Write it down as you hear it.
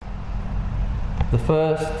the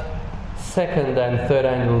first, second and third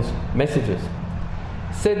angels' messages.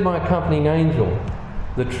 Said my accompanying angel,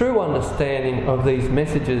 the true understanding of these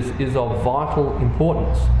messages is of vital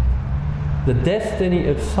importance. The destiny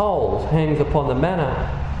of souls hangs upon the manner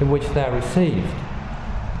in which they are received.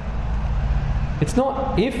 It's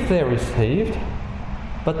not if they're received,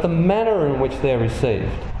 but the manner in which they're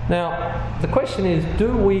received. Now, the question is,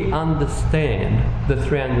 do we understand the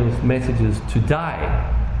three angels' messages today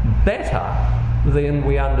better than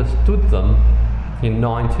we understood them in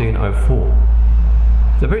 1904?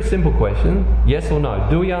 It's a very simple question, yes or no.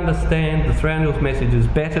 Do we understand the three angels' messages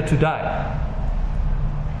better today?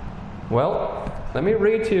 Well, let me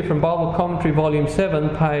read to you from Bible Commentary Volume 7,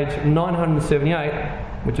 page 978,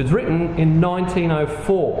 which was written in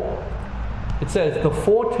 1904. It says, the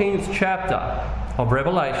 14th chapter of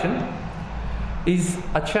Revelation is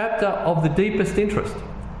a chapter of the deepest interest.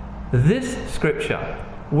 This scripture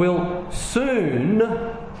will soon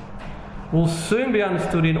be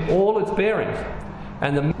understood in all its bearings,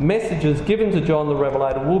 and the messages given to John the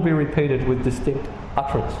Revelator will be repeated with distinct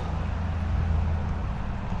utterance.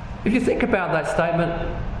 If you think about that statement,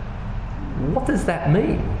 what does that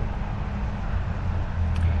mean?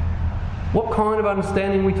 What kind of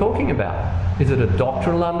understanding are we talking about? Is it a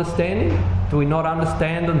doctrinal understanding? Do we not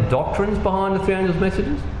understand the doctrines behind the three angels'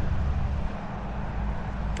 messages?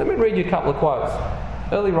 Let me read you a couple of quotes.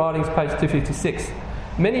 Early Writings, page 256.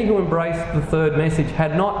 Many who embraced the third message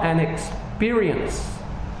had not an experience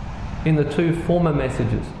in the two former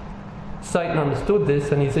messages. Satan understood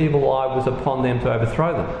this, and his evil eye was upon them to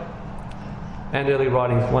overthrow them. And Early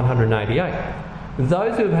Writings 188.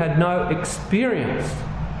 Those who have had no experience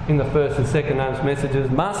in the first and second angels' messages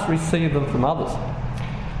must receive them from others.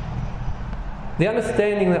 The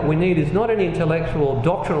understanding that we need is not an intellectual or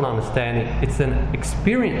doctrinal understanding, it's an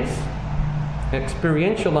experiential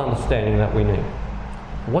understanding that we need.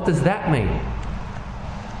 What does that mean?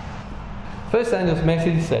 First angel's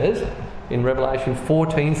message says in Revelation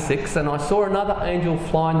 14:6, and I saw another angel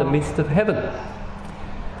fly in the midst of heaven,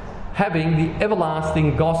 having the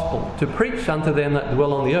everlasting gospel to preach unto them that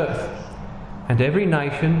dwell on the earth, and every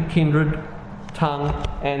nation, kindred, tongue,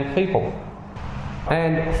 and people.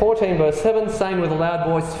 And 14 verse 7, saying with a loud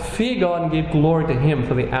voice, fear God and give glory to him,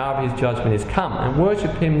 for the hour of his judgment is come, and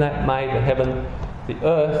worship him that made the heaven, the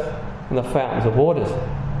earth, and the fountains of waters.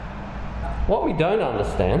 What we don't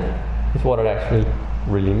understand is what it actually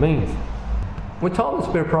really means. We're told in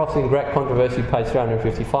Spirit of Prophecy and Great Controversy, page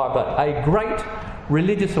 355, that a great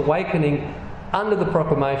religious awakening under the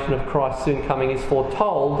proclamation of Christ's soon coming is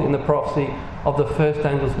foretold in the prophecy of the first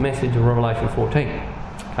angel's message of Revelation 14.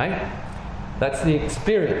 Okay? That's the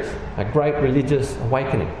experience, a great religious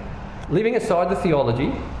awakening. Leaving aside the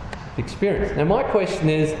theology, the experience. Now my question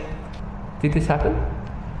is, did this happen?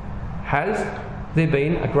 Has there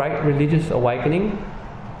been a great religious awakening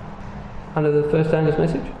under the first angel's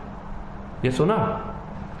message? Yes or no?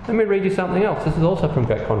 Let me read you something else. This is also from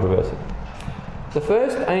Great Controversy. The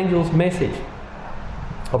first angel's message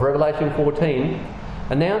of Revelation 14,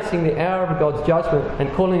 announcing the hour of God's judgment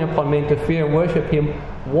and calling upon men to fear and worship him,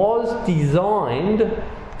 was designed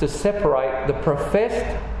to separate the professed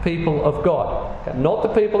people of God. Not the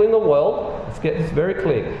people in the world, let's get this very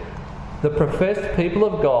clear. The professed people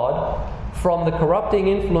of God from the corrupting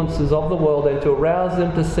influences of the world, and to arouse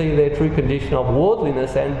them to see their true condition of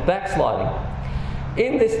worldliness and backsliding.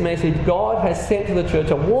 In this message, God has sent to the church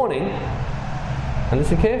a warning, and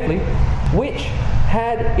listen carefully, which,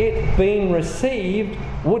 had it been received,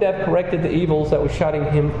 would have corrected the evils that were shutting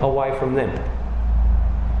him away from them.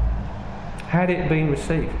 Had it been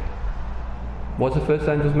received. Was the first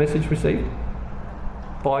angel's message received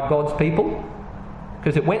by God's people?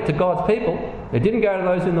 Because it went to God's people. It didn't go to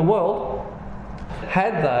those in the world.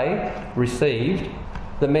 Had they received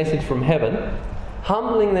the message from heaven,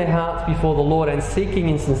 humbling their hearts before the Lord and seeking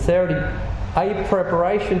in sincerity a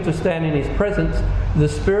preparation to stand in his presence, the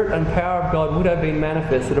Spirit and power of God would have been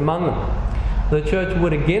manifested among them. The church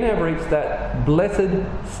would again have reached that blessed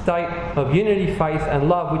state of unity, faith and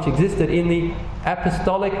love which existed in the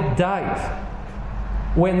apostolic days,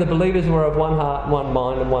 when the believers were of one heart, one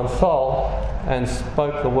mind and one soul, and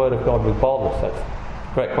spoke the word of God with boldness. That's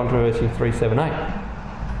Great Controversy 378.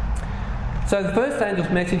 So the first angel's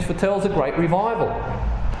message foretells a great revival.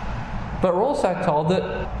 But we're also told that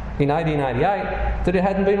in 1888 that it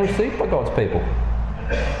hadn't been received by God's people.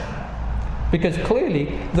 Because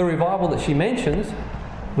clearly the revival that she mentions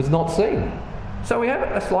was not seen. So we have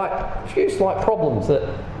a few slight problems that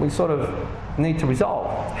we sort of need to resolve.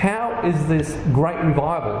 How is this great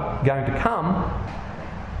revival going to come?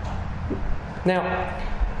 Now,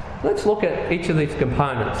 let's look at each of these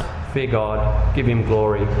components. fear God, give him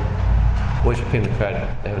glory, worship him, the creator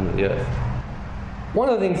of heaven and the earth. One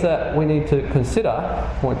of the things that we need to consider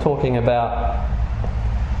when we're talking about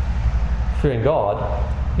fearing God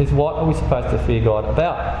is what are we supposed to fear God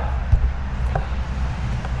about?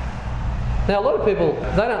 Now, a lot of people,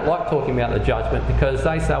 they don't like talking about the judgment because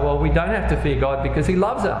they say, well, we don't have to fear God because he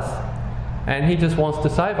loves us and he just wants to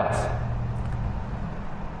save us.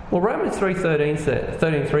 Well, Romans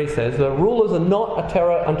 13:3 says, the rulers are not a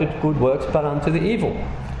terror unto good works, but unto the evil.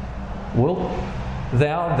 Wilt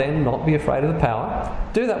thou then not be afraid of the power?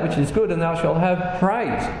 Do that which is good, and thou shalt have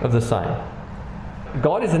praise of the same.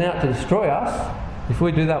 God isn't out to destroy us. If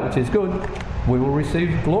we do that which is good, we will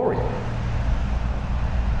receive glory.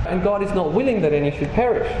 And God is not willing that any should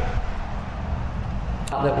perish,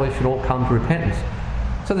 that we should all come to repentance.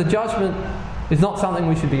 So the judgment is not something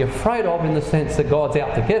we should be afraid of in the sense that God's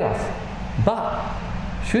out to get us. But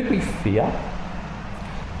should we fear?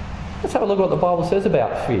 Let's have a look at what the Bible says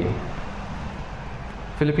about fear.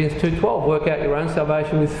 Philippians 2:12, work out your own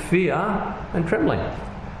salvation with fear and trembling.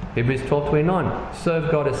 Hebrews 12:29,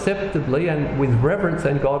 serve God acceptably and with reverence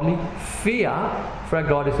and godly fear, for our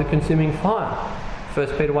God is a consuming fire.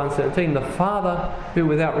 1 Peter 1:17, the Father who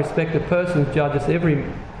without respect of persons judges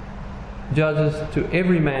to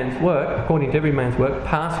every man's work, according to every man's work,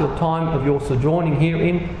 pass your time of your sojourning here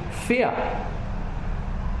in fear.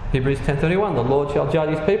 Hebrews 10:31, the Lord shall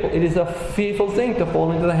judge his people. It is a fearful thing to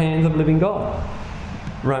fall into the hands of living God.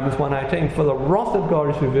 Romans 1:18, for the wrath of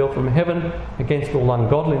God is revealed from heaven against all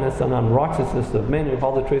ungodliness and unrighteousness of men who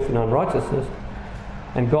hold the truth in unrighteousness,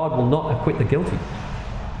 and God will not acquit the guilty.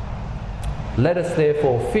 Let us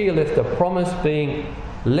therefore fear lest the promise being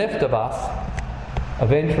left of us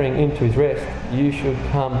of entering into his rest, you should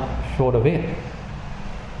come short of it.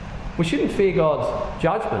 We shouldn't fear God's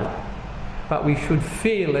judgment, but we should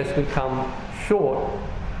fear lest we come short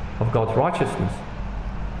of God's righteousness.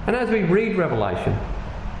 And as we read Revelation,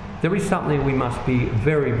 there is something we must be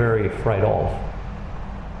very, very afraid of.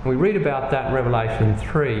 We read about that in Revelation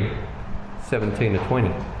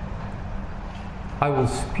 3:17-20. I will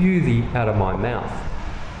spew thee out of my mouth,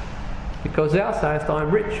 because thou sayest, I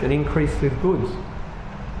am rich and increased with goods,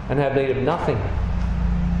 and have need of nothing.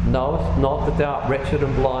 Knowest not that thou art wretched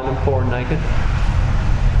and blind and poor and naked?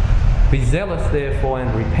 Be zealous therefore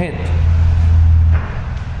and repent.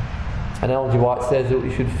 And Ellen G. White says that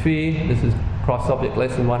we should fear, this is Cross Subject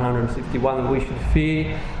Lesson 161, that we should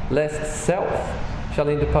fear lest self shall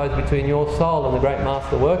interpose between your soul and the great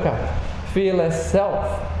master worker. Fear lest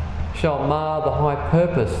self shall mar the high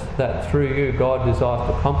purpose that through you God desires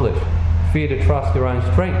to accomplish. Fear to trust your own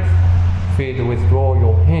strength. Fear to withdraw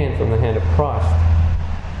your hand from the hand of Christ.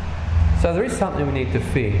 So there is something we need to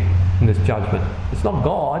fear in this judgment. It's not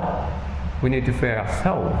God. We need to fear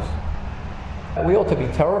ourselves. We ought to be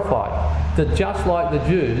terrified that just like the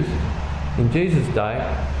Jews in Jesus' day,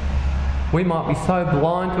 we might be so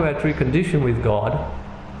blind to our true condition with God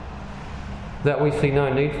that we see no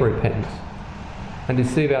need for repentance and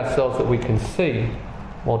deceive ourselves that we can see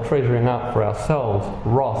while treasuring up for ourselves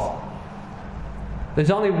wrath.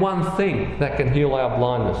 There's only one thing that can heal our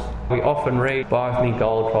blindness. We often read, buy me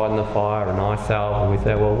gold tried in the fire and eye salve, and we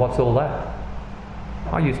say, well, what's all that?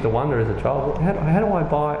 I used to wonder as a child, how do I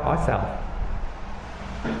buy eye salve?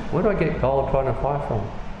 Where do I get gold tried in the fire from?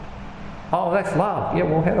 Oh, that's love. Yeah,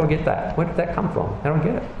 well, how do I get that? Where did that come from? How do I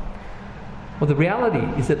get it? Well, the reality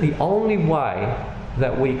is that the only way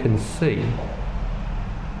that we can see,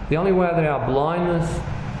 the only way that our blindness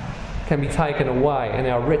can be taken away and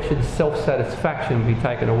our wretched self-satisfaction be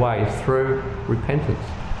taken away is through repentance.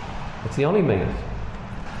 It's the only means.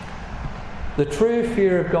 The true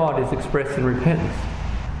fear of God is expressed in repentance.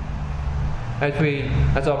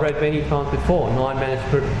 As I've read many times before, 9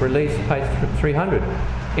 Manuscript Release, page 300.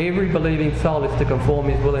 Every believing soul is to conform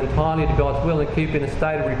his will entirely to God's will and keep in a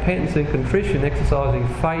state of repentance and contrition, exercising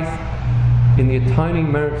faith in the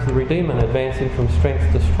atoning merits of the Redeemer and advancing from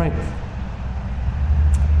strength to strength.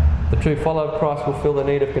 The true follower of Christ will feel the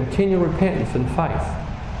need of continual repentance and faith.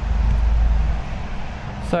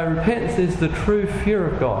 So repentance is the true fear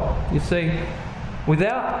of God. You see,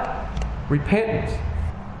 without repentance,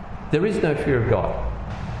 there is no fear of God.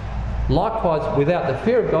 Likewise, without the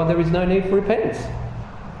fear of God, there is no need for repentance.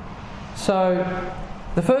 So,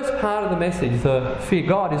 the first part of the message, the fear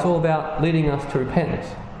God, is all about leading us to repentance.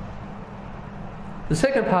 The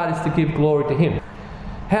second part is to give glory to Him.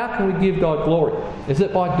 How can we give God glory? Is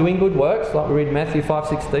it by doing good works, like we read in Matthew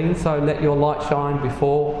 5:16, so let your light shine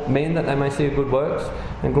before men that they may see your good works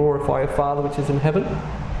and glorify your Father which is in heaven?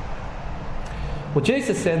 Well,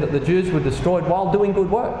 Jesus said that the Jews were destroyed while doing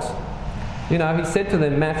good works. You know, he said to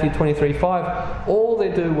them, Matthew 23:5, all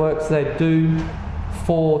their do works they do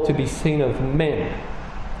for to be seen of men.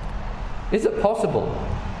 Is it possible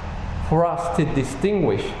for us to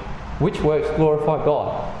distinguish which works glorify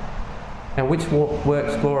God and which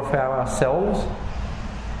works glorify ourselves?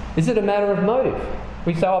 Is it a matter of motive?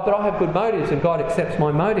 We say, oh, but I have good motives and God accepts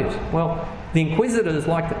my motives. Well, the inquisitors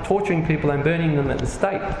liked torturing people and burning them at the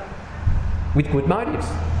stake with good motives.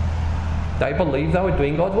 They believed they were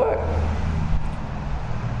doing God's work.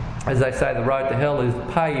 As they say, the road to hell is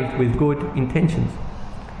paved with good intentions.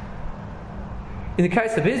 In the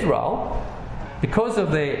case of Israel, because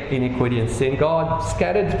of their iniquity and sin, God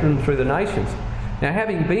scattered them through the nations. Now,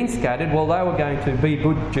 having been scattered, well, they were going to be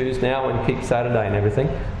good Jews now and keep Saturday and everything.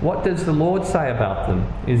 What does the Lord say about them?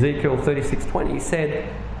 Ezekiel 36:20, he said,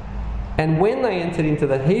 and when they entered into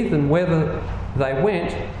the heathen, whither they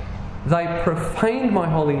went, they profaned my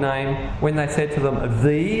holy name when they said to them,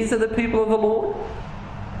 these are the people of the Lord.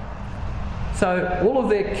 So all of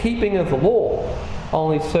their keeping of the law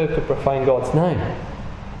only served to profane God's name.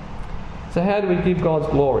 So how do we give God's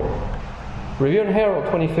glory? Review and Herald,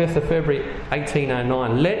 25th of February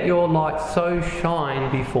 1809. Let your light so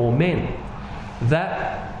shine before men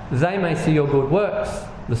that they may see your good works,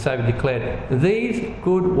 the Saviour declared. These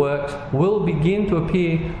good works will begin to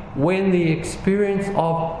appear when the experience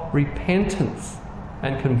of repentance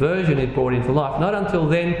and conversion is brought into life. Not until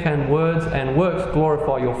then can words and works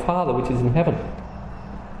glorify your Father which is in heaven.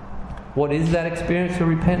 What is that experience of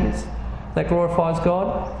repentance that glorifies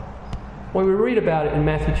God? Well, we read about it in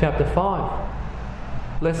Matthew chapter 5.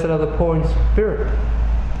 Blessed are the poor in spirit.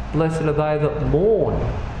 Blessed are they that mourn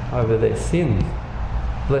over their sins.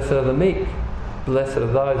 Blessed are the meek. Blessed are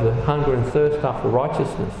those that hunger and thirst after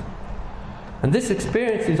righteousness. And this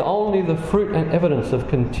experience is only the fruit and evidence of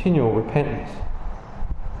continual repentance.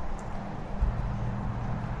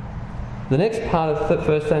 The next part of the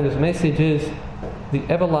first angel's message is the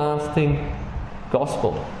everlasting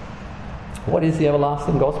gospel. What is the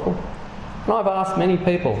everlasting gospel? And I've asked many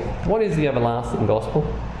people, what is the everlasting gospel?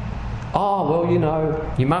 Oh, well, you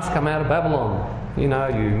know, you must come out of Babylon. You know,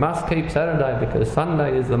 you must keep Saturday because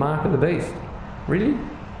Sunday is the mark of the beast. Really?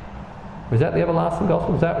 Was that the everlasting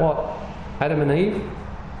gospel? Is that what Adam and Eve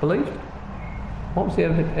believed? What was the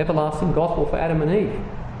everlasting gospel for Adam and Eve?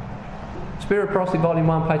 Spirit of Prophecy, Volume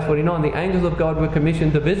 1, page 49. The angels of God were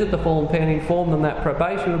commissioned to visit the fallen pair and inform them that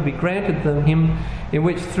probation would be granted to him, in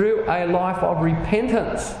which through a life of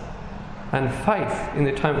repentance and faith in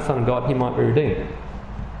the atonement Son of God he might be redeemed.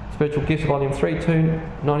 Spiritual Gifts, Volume 3,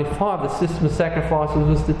 295. The system of sacrifices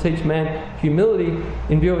was to teach man humility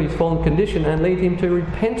in view of his fallen condition and lead him to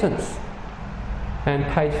repentance. And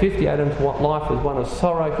page 50, Adam's life was one of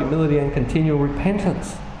sorrow, humility and continual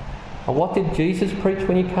repentance. And what did Jesus preach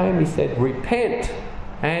when he came? He said, repent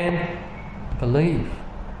and believe.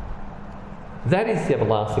 That is the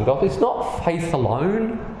everlasting gospel. It's not faith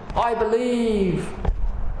alone. I believe.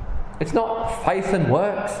 It's not faith and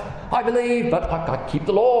works. I believe, but I keep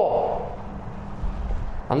the law.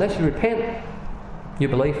 Unless you repent, your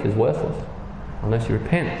belief is worthless. Unless you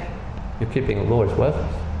repent, your keeping the law is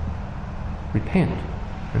worthless. Repent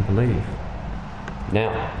and believe.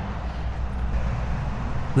 Now,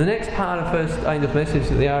 the next part of first angel's message,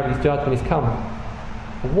 that the hour of his judgment is come.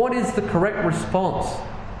 What is the correct response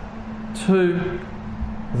to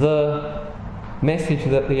the message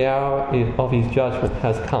that the hour of his judgment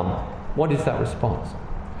has come? What is that response?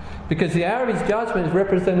 Because the hour of his judgment is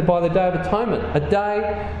represented by the Day of Atonement, a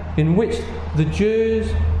day in which the Jews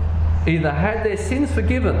either had their sins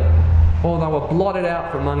forgiven or they were blotted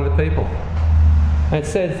out from among the people. And it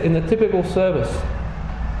says in the typical service,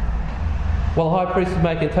 while the high priest is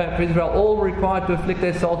making atonement for Israel, all were required to afflict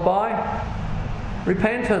their souls by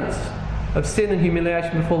repentance of sin and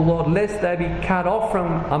humiliation before the Lord, lest they be cut off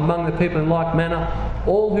from among the people in like manner.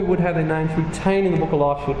 All who would have their names retained in the book of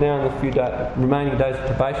life should now, in the few remaining days of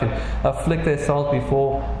probation, afflict their souls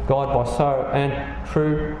before God by sorrow and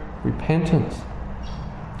true repentance.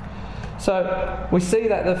 So we see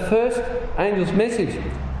that the first angel's message,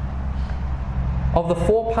 of the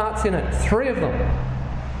 4 parts in it, 3 of them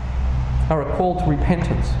are a call to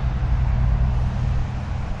repentance.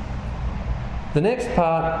 The next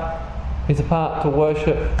part is a part to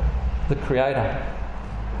worship the Creator.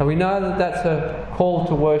 And we know that that's a call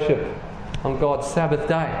to worship on God's Sabbath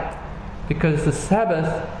day, because the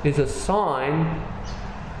Sabbath is a sign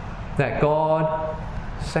that God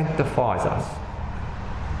sanctifies us.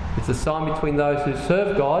 It's a sign between those who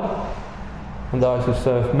serve God and those who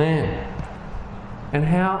serve man. And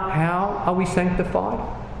how are we sanctified?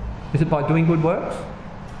 Is it by doing good works?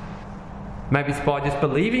 Maybe it's by just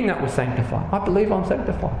believing that we're sanctified. I believe I'm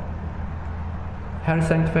sanctified. How does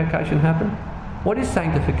sanctification happen? What is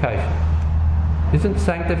sanctification? Isn't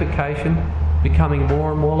sanctification becoming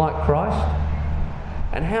more and more like Christ?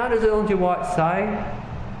 And how does Ellen G. White say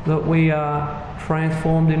that we are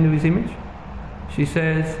transformed into his image? She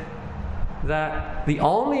says that the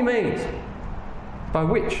only means by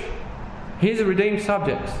which his redeemed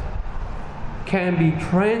subjects can be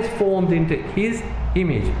transformed into his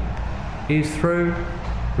image is through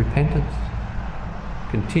repentance.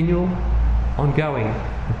 Continual, ongoing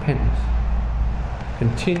repentance.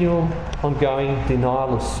 Continual, ongoing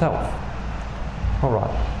denial of self. All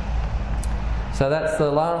right. So that's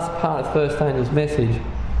the last part of First Angel's message.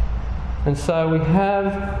 And so we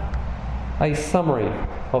have a summary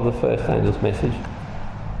of the First Angel's message.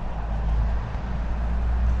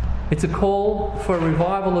 It's a call for a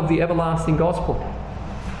revival of the everlasting gospel.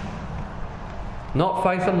 Not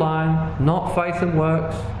faith alone, not faith and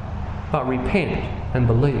works, but repent and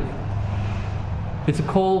believe. It's a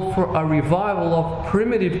call for a revival of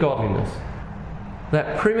primitive godliness,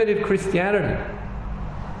 that primitive Christianity.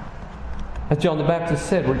 As John the Baptist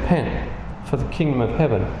said, repent, for the kingdom of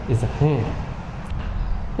heaven is at hand.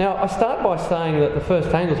 Now, I start by saying that the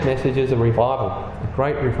First Angel's message is a revival, a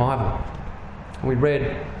great revival. We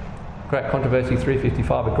read Great Controversy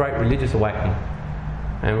 355, a great religious awakening.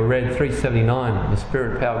 And we read 379, the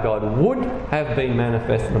Spirit and power of God would have been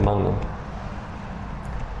manifested among them.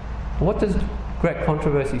 What does Great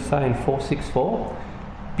Controversy say in 464?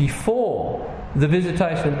 Before the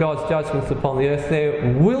visitation of God's judgments upon the earth,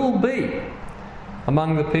 there will be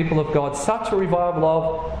among the people of God such a revival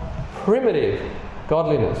of primitive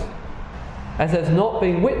godliness as has not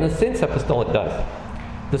been witnessed since apostolic days.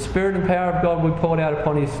 The Spirit and power of God will be poured out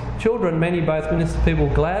upon his children. Many, both ministers people,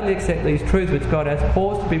 gladly accept these truths which God has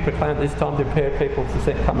caused to be proclaimed at this time to prepare people for the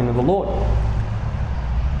second coming of the Lord.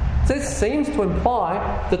 So this seems to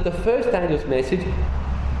imply that the first angel's message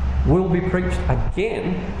will be preached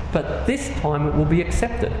again, but this time it will be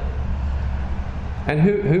accepted. And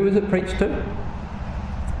who is it preached to?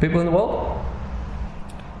 People in the world?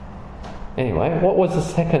 Anyway, what was the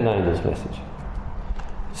second angel's message?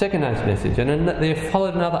 Second angel's message. And then there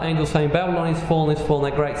followed another angel saying, Babylon is fallen,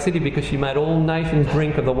 that great city, because she made all nations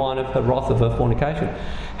drink of the wine of her wrath of her fornication.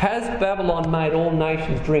 Has Babylon made all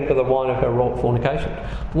nations drink of the wine of her fornication?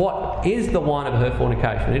 What is the wine of her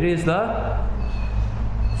fornication? It is the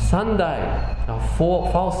Sunday, a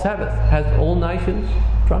false Sabbath. Has all nations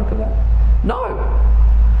drunk of that? No.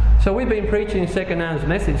 So we've been preaching second angel's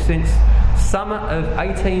message since summer of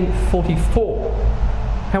 1844.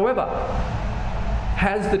 However,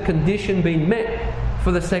 has the condition been met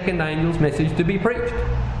for the second angel's message to be preached?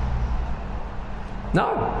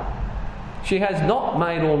 No. She has not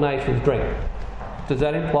made all nations drink. Does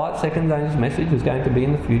that imply the second angel's message is going to be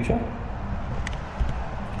in the future?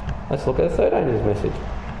 Let's look at the third angel's message.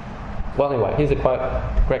 Well, anyway, here's a quote,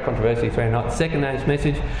 Great Controversy 309. The second angel's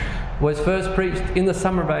message was first preached in the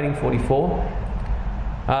summer of 1844,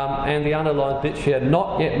 and the underlined bit, she had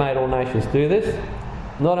not yet made all nations do this.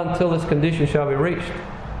 Not until this condition shall be reached,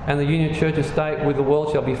 and the union church of state with the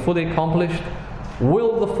world shall be fully accomplished,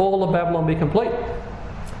 will the fall of Babylon be complete.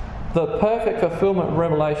 The perfect fulfillment of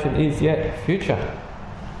Revelation is yet future.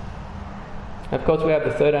 Of course, we have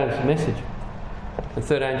the third angel's message. The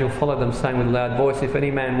third angel followed them, saying with a loud voice, If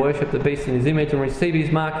any man worship the beast in his image and receive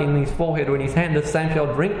his mark in his forehead or in his hand, the same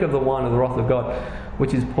shall drink of the wine of the wrath of God,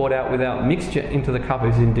 which is poured out without mixture into the cup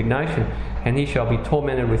of his indignation, and he shall be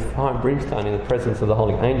tormented with fire and brimstone in the presence of the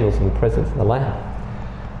holy angels and the presence of the Lamb.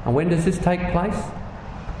 And when does this take place?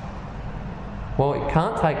 Well, it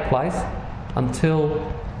can't take place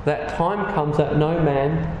until that time comes that no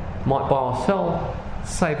man might buy or sell,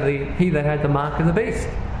 save he that had the mark of the beast.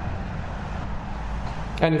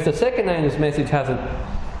 And if the second angel's message hasn't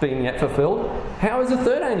been yet fulfilled, how is the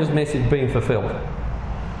third angel's message being fulfilled?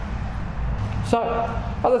 So,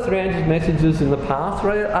 are the three angels' messages in the past,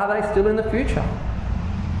 or are they still in the future?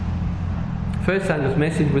 First angel's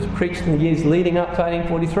message was preached in the years leading up to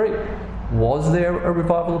 1843. Was there a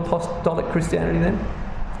revival of apostolic Christianity then?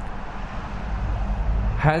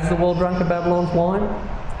 Has the world drunk of Babylon's wine?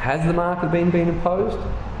 Has the mark of being been imposed?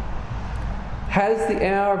 Has the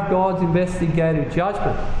hour of God's investigative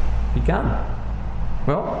judgment begun?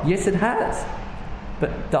 Well, yes it has.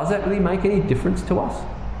 But does that really make any difference to us?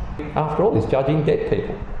 After all, he's judging dead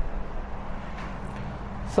people.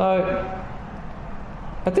 So,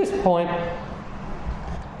 at this point,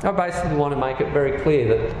 I basically want to make it very clear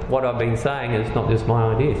that what I've been saying is not just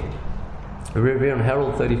my ideas. The Review and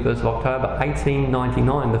Herald, 31st of October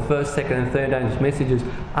 1899, the first, second and third angel's messages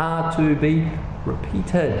are to be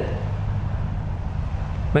repeated.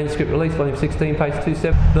 Manuscript Release, Volume 16, page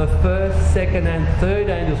 27. The first, second and third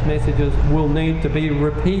angels' messages will need to be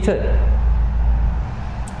repeated.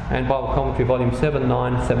 And Bible Commentary, Volume 7,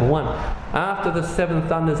 971. After the seven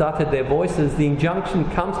thunders uttered their voices, the injunction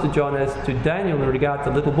comes to John as to Daniel in regard to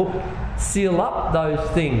the little book, seal up those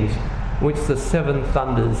things which the seven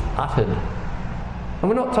thunders uttered. And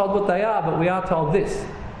we're not told what they are, but we are told this.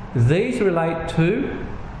 These relate to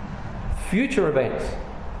future events,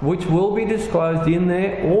 which will be disclosed in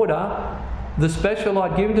their order. The special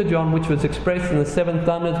light given to John, which was expressed in the seven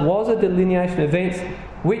thunders, was a delineation of events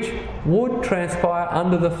which would transpire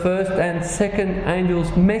under the first and second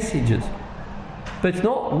angels' messages. But it's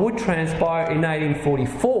not would transpire in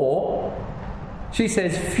 1844. She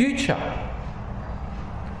says future,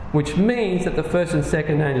 which means that the first and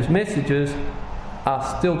second angels' messages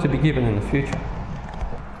are still to be given in the future.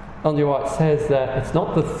 Ellen G. White says that it's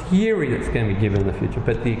not the theory that's going to be given in the future,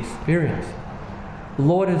 but the experience. The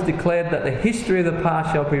Lord has declared that the history of the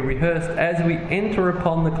past shall be rehearsed as we enter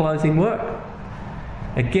upon the closing work.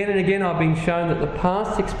 Again and again I've been shown that the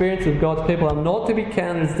past experiences of God's people are not to be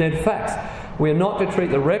counted as dead facts. We are not to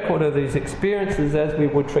treat the record of these experiences as we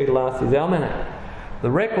would treat last year's almanac.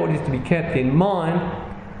 The record is to be kept in mind,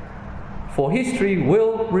 for history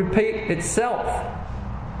will repeat itself.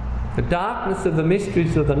 The darkness of the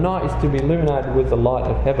mysteries of the night is to be illuminated with the light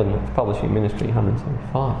of heaven. That's Publishing Ministry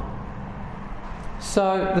 175.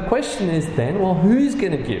 So the question is then, well, who's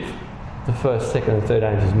going to give the first, second and third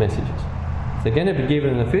angels' messages? If they're going to be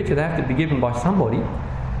given in the future, they have to be given by somebody.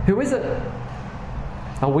 Who is it?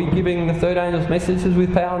 Are we giving the third angel's messages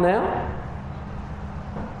with power now?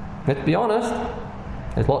 Let's be honest.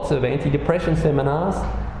 There's lots of anti-depression seminars.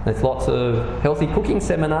 There's lots of healthy cooking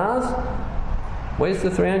seminars. Where's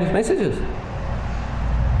the three angels' messages?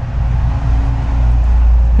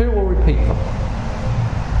 Who will repeat them?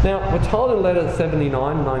 Now, we're told in letter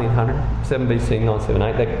 79, 1900, 7 BC,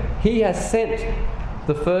 978, that he has sent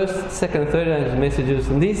the first, second and third angels' messages,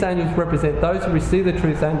 and these angels represent those who receive the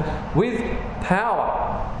truth and, with power,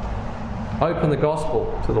 open the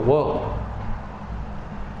gospel to the world.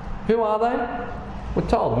 Who are they? We're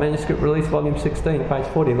told, Manuscript Release, Volume 16, page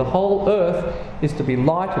 40, the whole earth is to be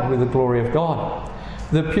lighted with the glory of God.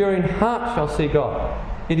 The pure in heart shall see God.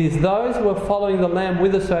 It is those who are following the Lamb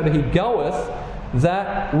whithersoever he goeth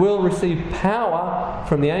that will receive power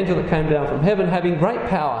from the angel that came down from heaven, having great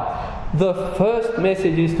power. The first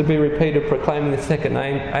message is to be repeated, proclaiming the second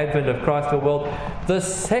advent of Christ to the world. The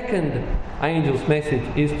second angel's message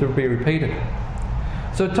is to be repeated.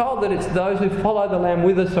 So we're told that it's those who follow the Lamb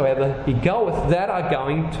whithersoever he goeth that are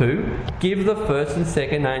going to give the first and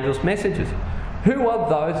second angels' messages. Who are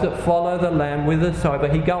those that follow the Lamb whithersoever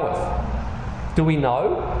he goeth? Do we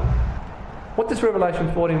know? What does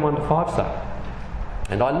Revelation 14:1-5 say?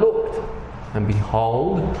 And I looked, and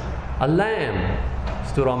behold, a lamb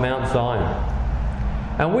stood on Mount Zion,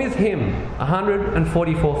 and with him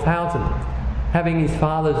 144,000, having his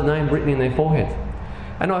Father's name written in their foreheads.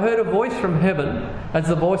 And I heard a voice from heaven as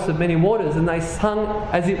the voice of many waters, and they sung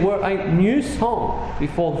as it were a new song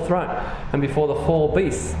before the throne and before the four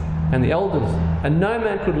beasts and the elders. And no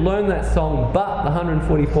man could learn that song but the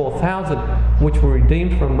 144,000 which were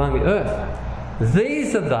redeemed from among the earth.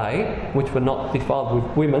 These are they which were not defiled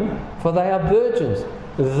with women, for they are virgins.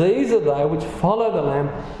 These are they which follow the Lamb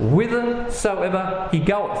whithersoever he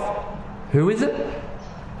goeth. Who is it?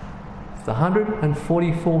 It's the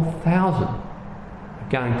 144,000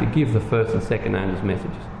 going to give the first and second angels'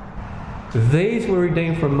 messages. These were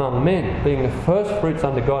redeemed from among men, being the first fruits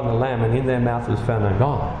unto God and the Lamb, and in their mouth was found no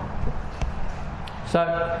God.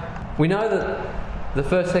 So we know that the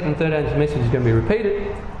first, second, third angels' message is going to be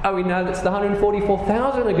repeated. Oh, we know that it's the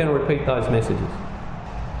 144,000 are going to repeat those messages.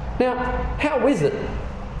 Now, how is it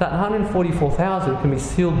that 144,000 can be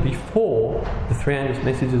sealed before the three angels'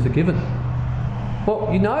 messages are given? Well,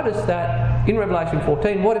 you notice that in Revelation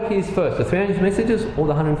 14, what appears first? The three angels' messages or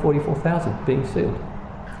the 144,000 being sealed?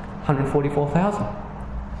 144,000.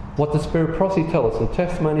 What does Spirit Prophecy tell us in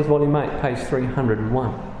Testimonies, Volume 8, page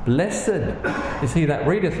 301? Blessed is he that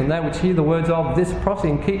readeth, and they which hear the words of this prophecy,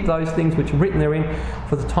 and keep those things which are written therein,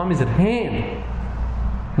 for the time is at hand.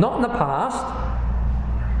 Not in the past.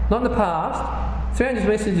 Not in the past. Three angels'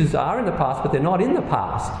 messages are in the past, but they're not in the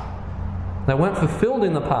past. They weren't fulfilled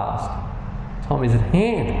in the past. Time is at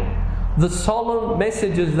hand. The solemn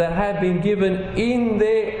messages that have been given in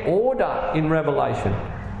their order in Revelation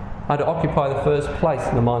are to occupy the first place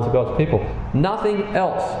in the minds of God's people. Nothing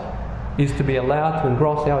else is to be allowed to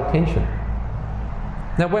engross our attention.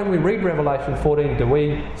 Now, when we read Revelation 14, do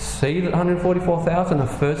we see that 144,000 are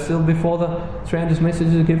first sealed before the three angels'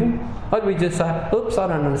 messages are given? Or do we just say, oops, I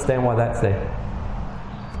don't understand why that's there?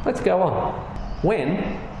 Let's go on.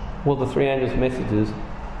 When will the three angels' messages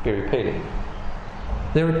be repeated?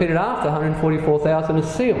 They're repeated after 144,000 is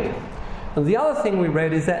sealed. And the other thing we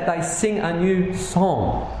read is that they sing a new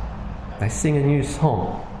song. They sing a new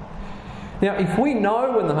song. Now, if we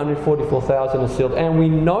know when the 144,000 are sealed and we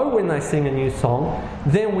know when they sing a new song,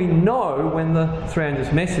 then we know when the three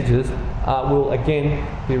angels' messages will again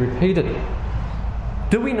be repeated.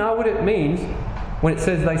 Do we know what it means when it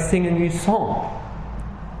says they sing a new song?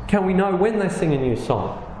 Can we know when they sing a new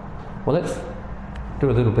song? Well, let's do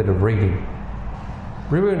a little bit of reading.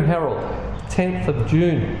 Review and Herald, 10th of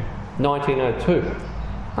June, 1902.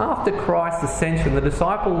 After Christ's ascension, the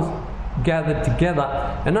disciples gathered together,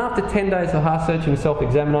 and after 10 days of heart-searching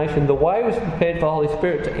self-examination, the way was prepared for the Holy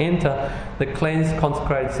Spirit to enter the cleansed,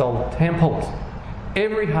 consecrated soul temples.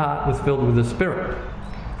 Every heart was filled with the Spirit.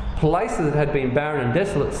 Places that had been barren and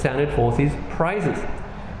desolate sounded forth his praises.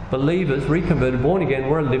 Believers, reconverted, born again,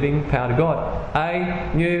 were a living power to God.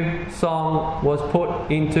 A new song was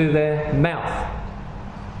put into their mouth.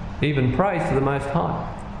 Even praise to the Most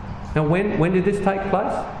High. Now, when did this take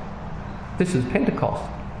place? This is Pentecost,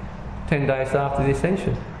 10 days after the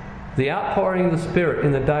ascension. The outpouring of the Spirit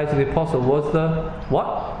in the days of the Apostle was the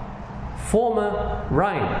what? Former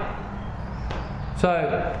rain.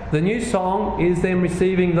 So, the new song is them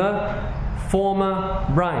receiving the former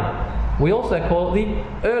rain. We also call it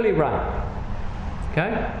the early rain.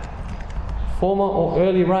 Okay? Former or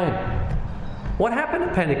early rain. What happened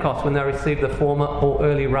at Pentecost when they received the former or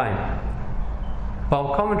early rain?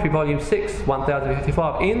 Bible Commentary, Volume 6,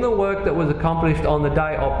 1055. In the work that was accomplished on the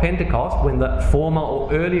day of Pentecost, when the former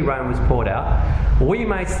or early rain was poured out, we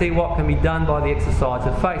may see what can be done by the exercise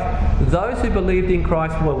of faith. Those who believed in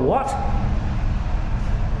Christ were what?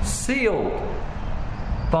 Sealed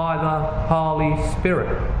by the Holy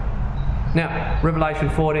Spirit. Now, Revelation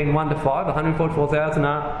 14, 1-5, 144,000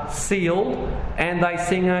 are sealed and they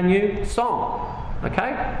sing a new song.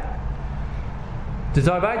 Okay?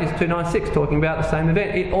 Dissolve Ages 296, talking about the same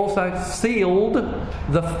event. It also sealed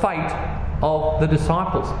the fate of the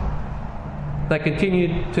disciples. They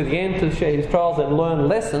continued to the end to share his trials and learn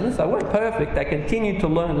lessons. They weren't perfect. They continued to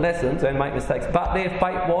learn lessons and make mistakes. But their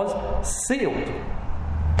fate was sealed.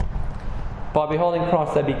 By beholding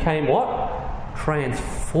Christ, they became what?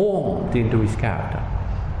 Transformed into his character.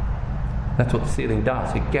 That's what the sealing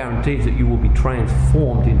does. It guarantees that you will be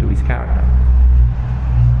transformed into his character.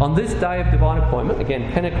 On this day of divine appointment,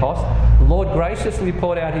 again Pentecost, the Lord graciously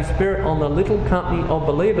poured out his Spirit on the little company of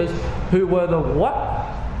believers who were the what?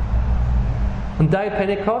 On the day of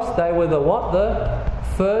Pentecost, they were the what? The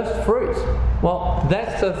first fruits. Well,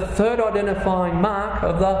 that's the third identifying mark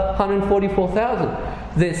of the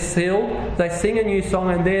 144,000. They're sealed, they sing a new song,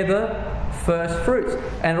 and they're the first fruits.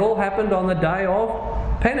 And it all happened on the day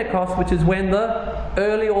of Pentecost, which is when the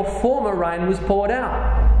early or former rain was poured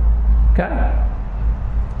out. Okay?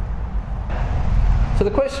 So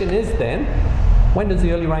the question is then, when does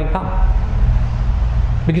the early rain come?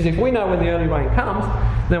 Because if we know when the early rain comes,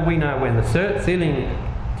 then we know when the sealing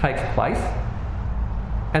takes place,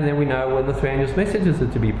 and then we know when the three angels' messages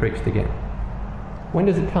are to be preached again. When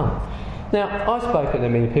does it come? Now, I've spoken to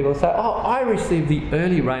many people who say, I received the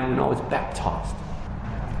early rain when I was baptised.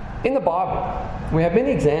 In the Bible, we have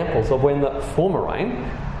many examples of when the former rain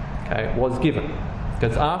was given.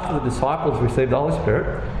 Because after the disciples received the Holy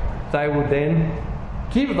Spirit, they would then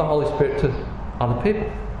give the Holy Spirit to other people.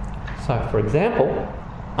 So, for example,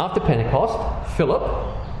 after Pentecost, Philip,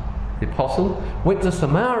 the apostle, went to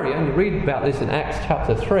Samaria, and you read about this in Acts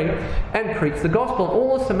chapter 3, and preached the gospel.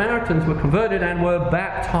 All the Samaritans were converted and were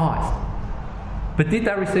baptised. But did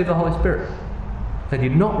they receive the Holy Spirit? They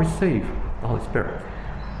did not receive the Holy Spirit.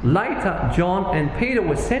 Later, John and Peter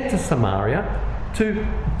were sent to Samaria to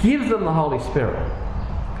give them the Holy Spirit.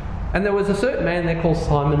 And there was a certain man there called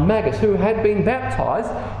Simon Magus who had been baptised,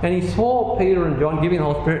 and he saw Peter and John giving the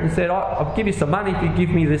Holy Spirit and said, I'll give you some money if you give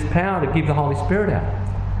me this power to give the Holy Spirit out.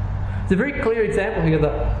 It's a very clear example here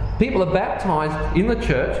that people are baptised in the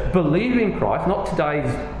church, believe in Christ, not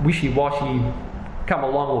today's wishy-washy, come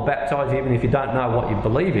along, we'll baptise you even if you don't know what you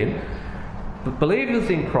believe in. But believers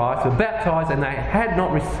in Christ were baptised and they had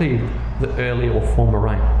not received the early or former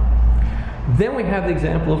rain. Then we have the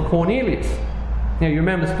example of Cornelius. Now you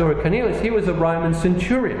remember the story of Cornelius. He was a Roman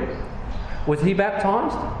centurion. Was he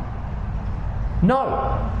baptised?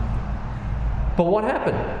 No. But what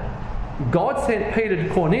happened? God sent Peter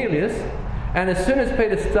to Cornelius, and as soon as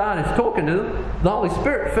Peter started talking to them, the Holy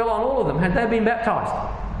Spirit fell on all of them. Had they been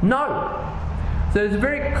baptised? No. So it's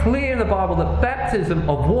very clear in the Bible that baptism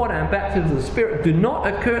of water and baptism of the Spirit do not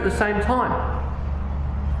occur at the same time.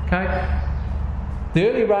 Okay? The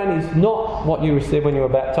early rain is not what you receive when you were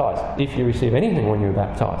baptised, if you receive anything when you were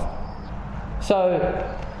baptised. So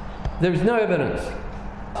there is no evidence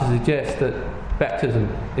to suggest that baptism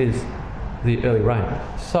is the early rain.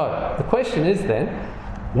 So the question is then,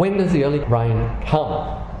 when does the early rain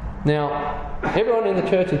come? Now, everyone in the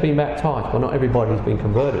church has been baptised, but not everybody has been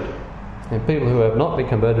converted. And people who have not been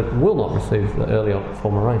converted will not receive the earlier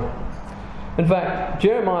form of rain. In fact,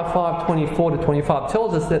 Jeremiah 5:24-25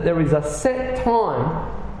 tells us that there is a set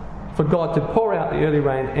time for God to pour out the early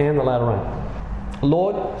rain and the latter rain.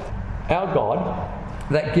 Lord, our God,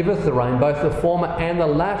 that giveth the rain, both the former and the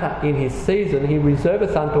latter in his season, he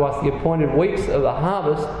reserveth unto us the appointed weeks of the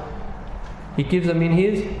harvest. He gives them in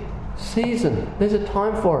his season. There's a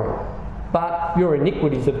time for it. But your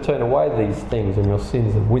iniquities have turned away these things, and your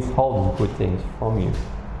sins have withholden good things from you.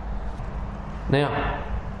 Now,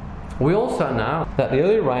 we also know that the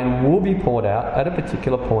early rain will be poured out at a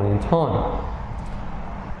particular point in time.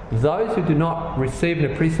 Those who do not receive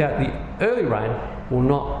and appreciate the early rain will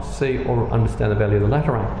not see or understand the value of the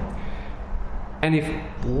latter rain. And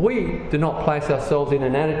if we do not place ourselves in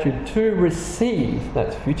an attitude to receive,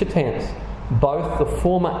 that's future tense, both the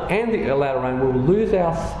former and the latter rain, we will lose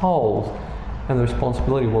our souls, and the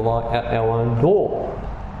responsibility will lie at our own door.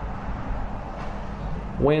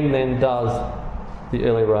 When then does the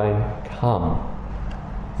early rain come?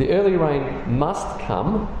 The early rain must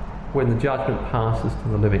come when the judgment passes to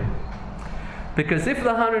the living. Because if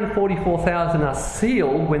the 144,000 are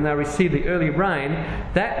sealed when they receive the early rain,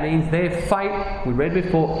 that means their fate, we read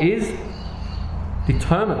before, is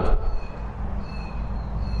determined.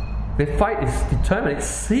 Their fate is determined, it's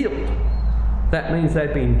sealed. That means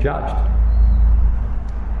they've been judged.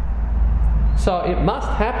 So it must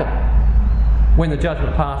happen when the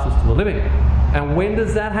judgment passes to the living. And when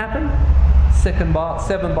does that happen? 7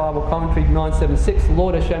 Bible Commentary 976, the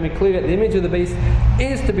Lord has shown me clearly that the image of the beast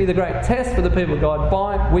is to be the great test for the people of God,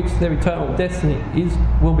 by which their eternal destiny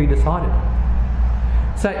will be decided.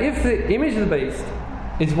 So if the image of the beast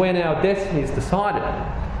is when our destiny is decided,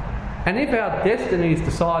 and if our destiny is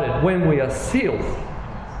decided when we are sealed,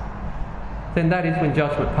 then that is when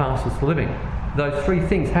judgment passes to the living. Those three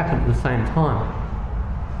things happen at the same time.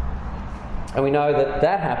 And we know that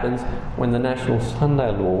that happens when the National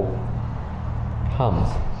Sunday Law comes.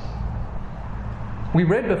 We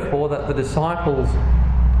read before that the disciples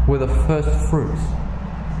were the first fruits.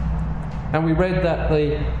 And we read that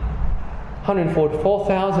the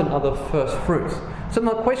 144,000 are the first fruits. So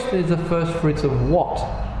my question is, the first fruits of what?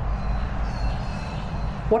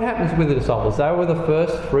 What happens with the disciples? They were the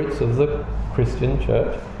first fruits of the Christian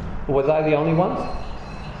church. Were they the only ones?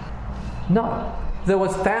 No. There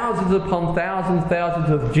was thousands upon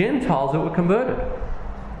thousands of Gentiles that were converted.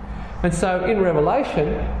 And so in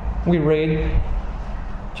Revelation, we read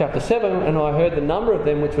chapter 7, and I heard the number of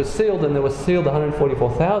them which were sealed, and there were sealed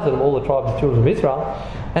 144,000 of all the tribes of children of Israel.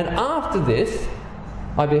 And after this,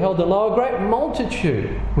 I beheld and lo, a great multitude,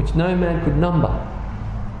 which no man could number.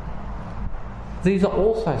 These are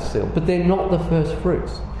also sealed, but they're not the first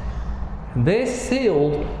fruits. And they're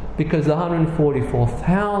sealed because the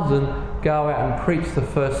 144,000 go out and preach the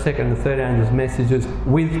first, second and third angels' messages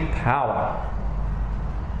with power.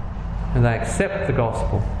 And they accept the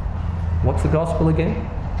gospel. What's the gospel again?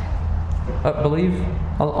 Believe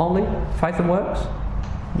only? Faith and works?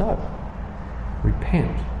 No.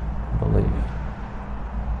 Repent. Believe.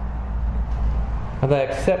 And they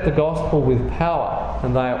accept the gospel with power,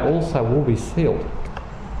 and they also will be sealed.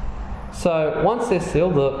 So once they're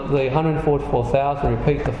sealed, the 144,000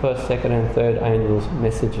 repeat the first, second and third angels'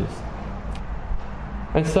 messages.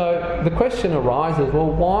 And so the question arises,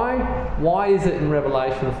 well, why is it in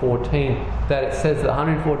Revelation 14 that it says that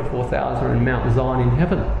 144,000 are in Mount Zion in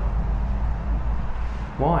heaven?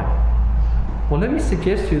 Why? Well, let me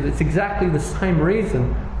suggest to you that it's exactly the same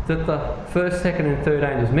reason that the first, second and third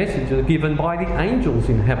angels' messages are given by the angels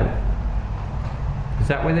in heaven. Is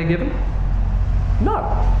that where they're given?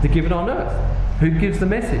 No, they're given on earth. Who gives the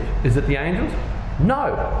message? Is it the angels?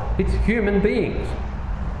 No, it's human beings.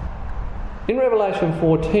 In Revelation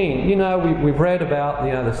 14, we've read about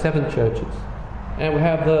the 7 churches, and we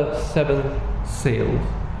have the 7 seals,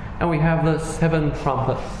 and we have the 7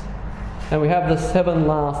 trumpets, and we have the 7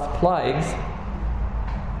 last plagues.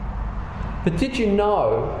 But did you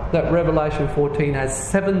know that Revelation 14 has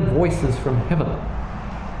 7 voices from heaven?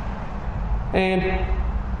 And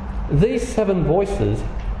these 7 voices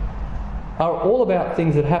are all about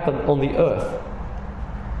things that happen on the earth.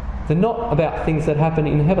 They're not about things that happen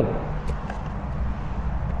in heaven.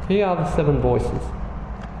 Here are the 7 voices.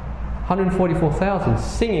 144,000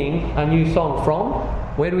 singing a new song from,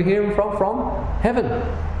 where do we hear them from? From heaven.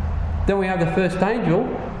 Then we have the first angel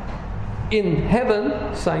in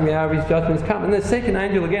heaven saying the hour of his judgment has come. And the second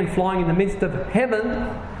angel again flying in the midst of heaven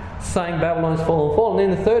saying Babylon's fallen.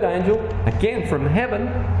 And then the third angel, again from heaven,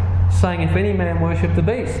 saying if any man worship the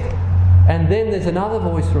beast. And then there's another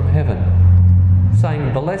voice from heaven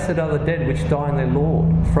saying, blessed are the dead which die in their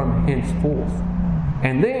Lord from henceforth.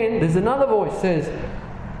 And then there's another voice says,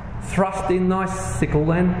 thrust in thy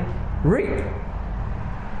sickle and reap.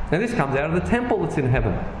 Now this comes out of the temple that's in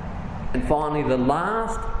heaven. And finally the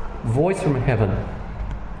last voice from heaven,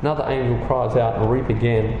 another angel cries out, reap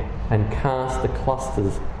again, and cast the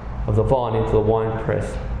clusters of the vine into the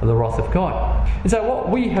winepress of the wrath of God. And so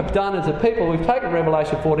what we have done as a people, we've taken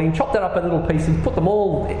Revelation 14, chopped that up in little pieces, put them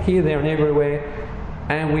all here, there and everywhere,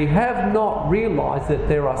 and we have not realised that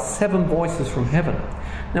there are 7 voices from heaven.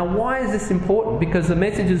 Now why is this important? Because the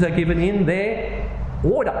messages are given in their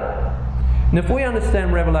order. And if we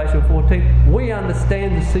understand Revelation 14, we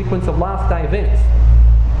understand the sequence of last day events.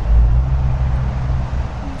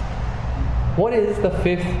 What is the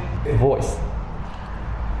 5th voice?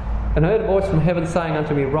 And I heard a voice from heaven saying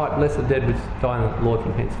unto me, write, blessed the dead which die in the Lord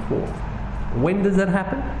from henceforth. When does that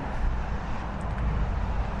happen?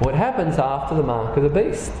 Well, it happens after the mark of the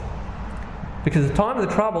beast. Because the time of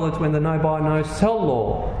the trouble is when the no buy, no sell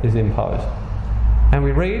law is imposed. And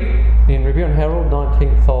we read in Review and Herald,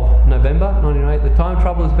 19th of November 1908, the time of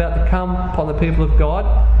trouble is about to come upon the people of God.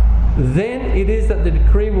 Then it is that the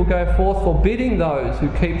decree will go forth forbidding those who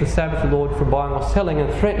keep the Sabbath of the Lord from buying or selling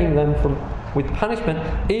and threatening them with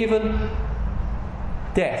punishment, even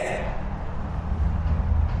death.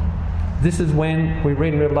 This is when we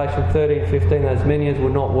read in Revelation 13:15, as many as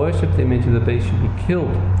would not worship the image of the beast should be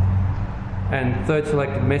killed. And third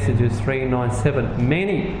selected messages 3:9-7,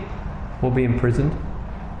 many will be imprisoned,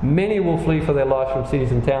 many will flee for their lives from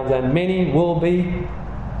cities and towns, and many will be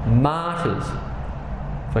martyrs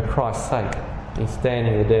for Christ's sake in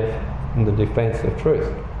standing in the defence of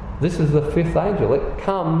truth. This is the 5th angel. It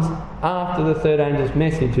comes after the 3rd angel's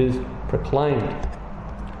message is proclaimed.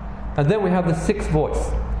 And then we have the 6th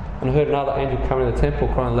voice. And I heard another angel come in the temple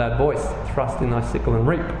crying in a loud voice, thrust in thy sickle and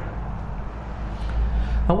reap.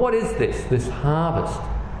 And what is this? This harvest.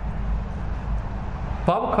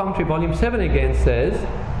 Bible Commentary Volume 7 again says,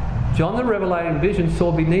 John the Revelator in vision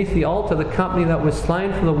saw beneath the altar the company that was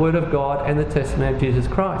slain for the word of God and the testimony of Jesus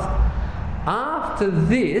Christ. After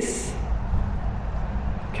this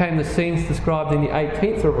came the scenes described in the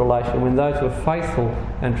 18th Revelation when those who were faithful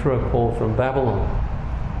and true are called from Babylon.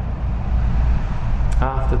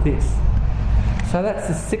 After this. So that's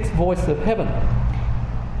the 6th voice of heaven.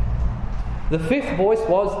 The 5th voice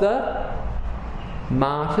was the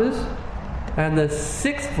martyrs, and the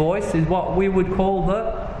 6th voice is what we would call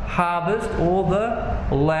the harvest or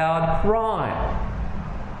the loud cry.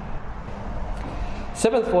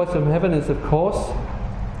 7th voice from heaven is, of course,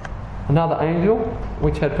 another angel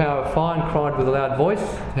which had power of fire and cried with a loud voice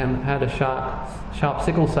and had a sharp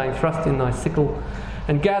sickle, saying, thrust in thy sickle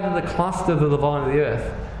and gather the clusters of the vine of the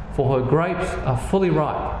earth, for her grapes are fully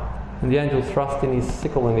ripe. And the angel thrust in his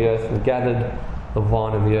sickle in the earth and gathered the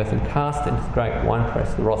vine of the earth and cast it into the great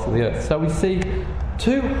winepress, the wrath of the earth. So we see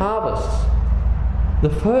 2 harvests. The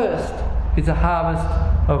first is a harvest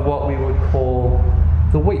of what we would call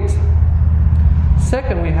the wheat.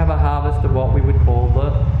 Second, we have a harvest of what we would call the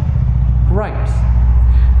grapes.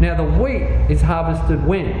 Now the wheat is harvested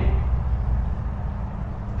when?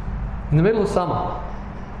 In the middle of summer.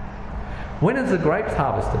 When is the grapes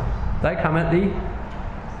harvested? They come at the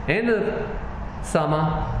end of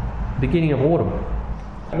summer, beginning of autumn.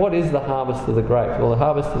 What is the harvest of the grapes? Well, the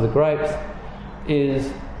harvest of the grapes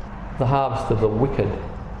is the harvest of the wicked.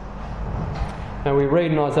 Now we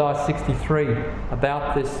read in Isaiah 63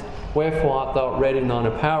 about this, wherefore art thou red in thine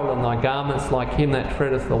apparel and thy garments like him that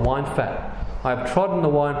treadeth the wine fat. I have trodden the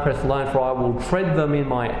winepress alone, for I will tread them in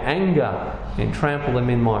my anger and trample them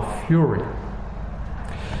in my fury.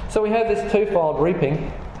 So we have this twofold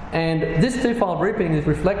reaping, and this twofold reaping is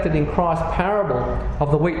reflected in Christ's parable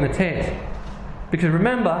of the wheat and the tares. Because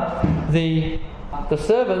remember, the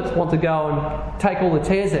servants want to go and take all the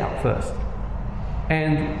tares out first.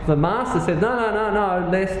 And the master said, no,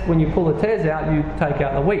 lest when you pull the tares out, you take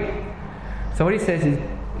out the wheat. So what he says is,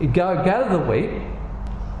 you go gather the wheat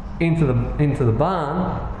into the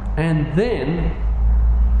barn, and then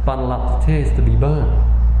bundle up the tares to be burned.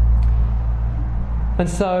 And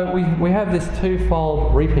so we have this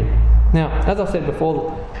twofold reaping. Now, as I said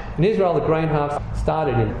before, in Israel the grain harvest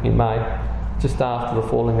started in May, just after the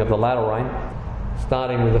falling of the latter rain,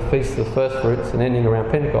 starting with the Feast of the First Fruits and ending around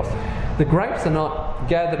Pentecost. The grapes are not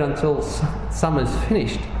gathered until summer's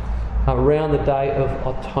finished, around the Day of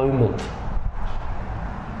Atonement.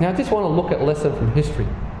 Now I just want to look at a lesson from history.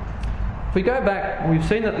 If we go back, we've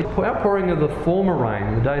seen that the outpouring of the former rain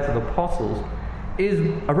in the days of the apostles is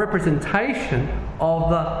a representation of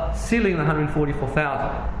the sealing of the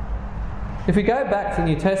 144,000. If we go back to the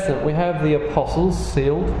New Testament, we have the apostles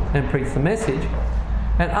sealed and preached the message.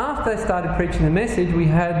 And after they started preaching the message, we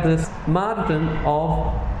had this martyrdom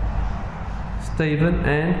of Stephen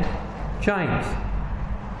and James.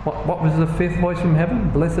 What was the fifth voice from heaven?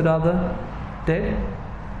 Blessed are the dead.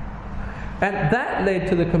 And that led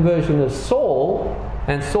to the conversion of Saul,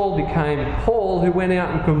 and Saul became Paul, who went out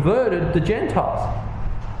and converted the Gentiles.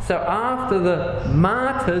 So after the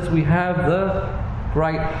martyrs, we have the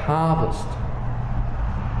great harvest.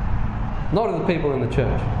 Not of the people in the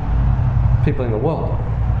church, people in the world.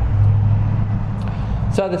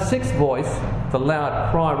 So the sixth voice, the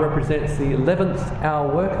loud cry, represents the 11th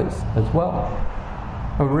hour workers as well.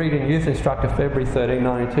 I read in Youth Instructor February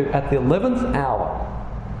 1392, at the 11th hour,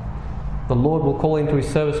 the Lord will call into his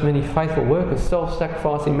service many faithful workers.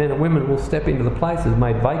 Self-sacrificing men and women will step into the places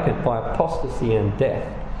made vacant by apostasy and death.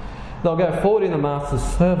 They'll go forward in the Master's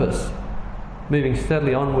service, moving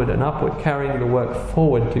steadily onward and upward, carrying the work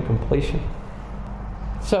forward to completion.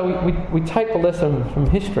 So we take the lesson from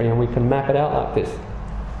history and we can map it out like this.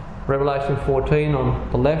 Revelation 14 on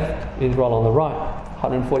the left, Israel on the right.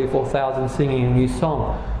 144,000 singing a new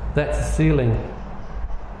song. That's the sealing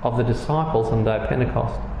of the disciples on the day of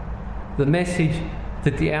Pentecost. The message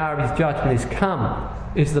that the hour of his judgment is come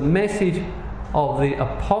is the message of the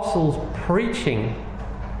apostles preaching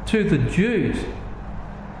to the Jews,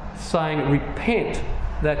 saying, repent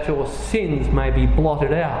that your sins may be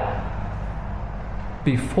blotted out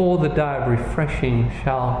before the day of refreshing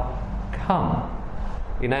shall come.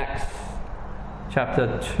 In Acts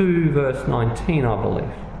chapter 2 verse 19, I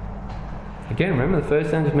believe. Again, remember the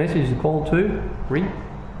first angel's message is a call to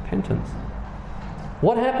repentance.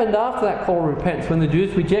 What happened after that call to repentance when the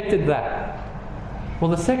Jews rejected that? Well,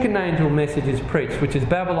 the second angel message is preached, which is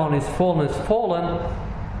Babylon is fallen,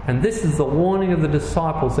 and this is the warning of the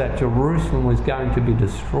disciples that Jerusalem was going to be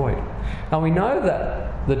destroyed. Now we know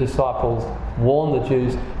that the disciples warned the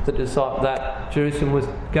Jews that Jerusalem was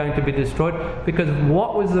going to be destroyed, because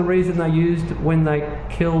what was the reason they used when they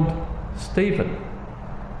killed Stephen?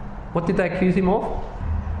 What did they accuse him of?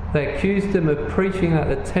 They accused him of preaching that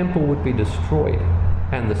the temple would be destroyed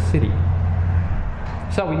and the city.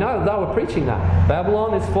 So we know they were preaching that.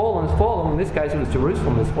 Babylon is fallen, is fallen. In this case it was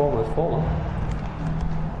Jerusalem is fallen, is fallen.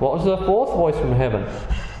 What was the fourth voice from heaven?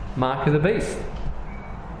 Mark of the beast.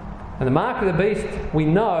 And the mark of the beast, we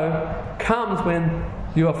know, comes when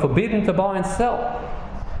you are forbidden to buy and sell.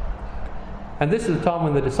 And this is the time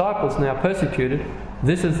when the disciples are now persecuted.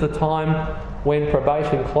 This is the time when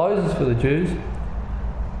probation closes for the Jews.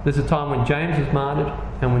 This is the time when James was martyred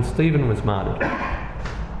and when Stephen was martyred.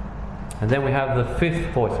 And then we have the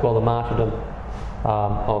fifth voice, the martyrdom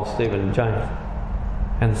of Stephen and James.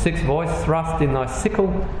 And the sixth voice, thrust in thy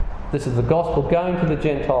sickle. This is the gospel going to the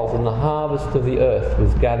Gentiles, and the harvest of the earth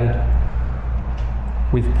was gathered.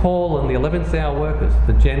 With Paul and the 11th hour workers,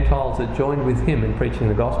 the Gentiles that joined with him in preaching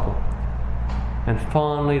the gospel. And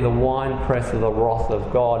finally the winepress of the wrath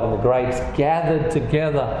of God, and the grapes gathered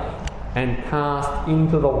together and cast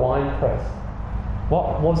into the winepress.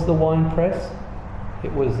 What was the winepress?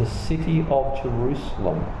 It was the city of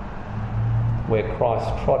Jerusalem, where Christ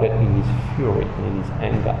trod it in his fury and in his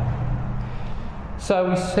anger. So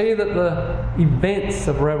we see that the events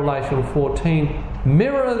of Revelation 14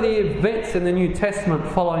 mirror the events in the New Testament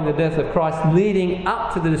following the death of Christ, leading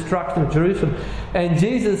up to the destruction of Jerusalem. And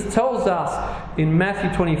Jesus tells us in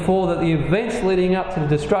Matthew 24 that the events leading up to the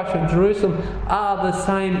destruction of Jerusalem are the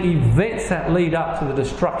same events that lead up to the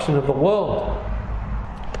destruction of the world.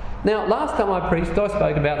 Now, last time I preached, I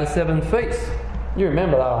spoke about the 7 feasts. You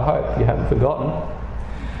remember that, I hope you haven't forgotten.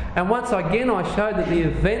 And once again I showed that the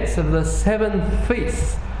events of the 7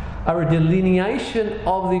 feasts are a delineation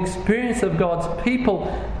of the experience of God's people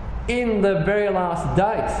in the very last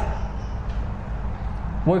days.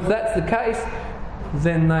 Well, if that's the case,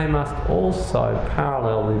 then they must also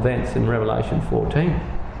parallel the events in Revelation 14.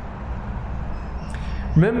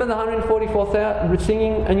 Remember the 144,000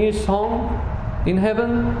 singing a new song in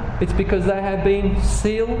heaven? It's because they had been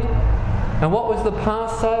sealed. And what was the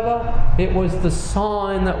Passover? It was the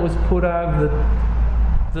sign that was put over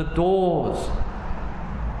the doors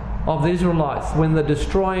of the Israelites when the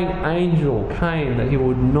destroying angel came, that he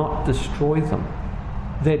would not destroy them.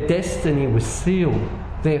 Their destiny was sealed.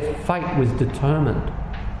 Their fate was determined.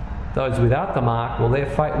 Those without the mark, well, their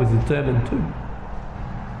fate was determined too.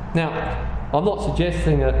 Now, I'm not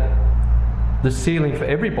suggesting that the sealing for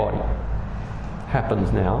everybody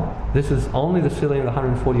happens now. This is only the sealing of the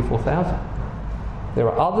 144,000. There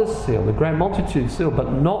are others sealed, the great multitude sealed,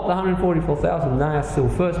 but not the 144,000. They are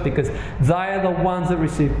sealed first because they are the ones that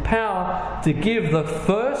receive power to give the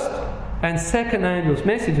first and second angel's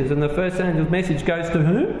messages. And the first angel's message goes to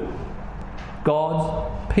whom?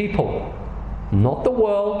 God's people, not the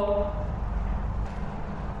world.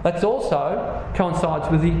 That also coincides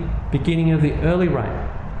with the beginning of the early rain.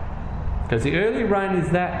 Because the early rain is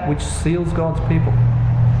that which seals God's people.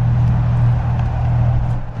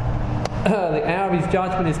 The hour of his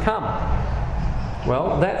judgment is come.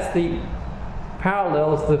 Well, that's the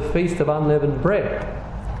parallels the Feast of Unleavened Bread.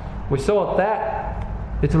 We saw that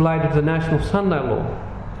it's related to the National Sunday Law,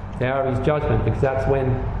 the hour of his judgment, because that's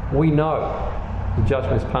when we know the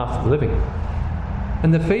judgment is past to the living.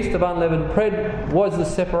 And the Feast of Unleavened Bread was the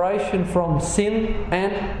separation from sin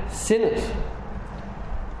and sinners.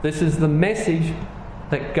 This is the message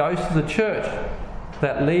that goes to the church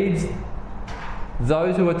that leads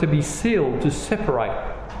those who are to be sealed to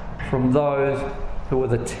separate from those who are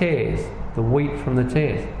the tares, the wheat from the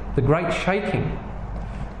tares. The great shaking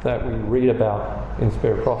that we read about in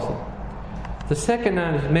Spirit Prophecy. The second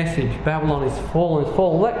angel's message, Babylon is fallen,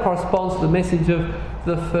 that corresponds to the message of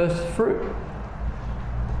the first fruit.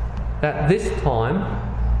 At this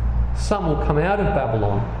time, some will come out of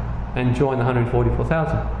Babylon and join the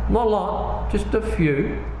 144,000. Not a lot, just a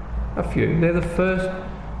few. They're the first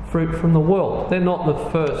fruit from the world. They're not the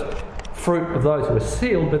first fruit of those who are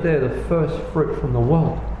sealed, but they're the first fruit from the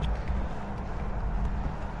world.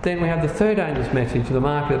 Then we have the third angel's message, the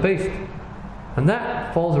mark of the beast. And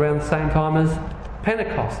that falls around the same time as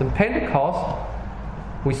Pentecost. And Pentecost,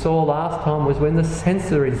 we saw last time, was when the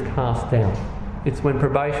censer is cast down. It's when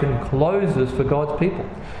probation closes for God's people.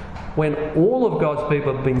 When all of God's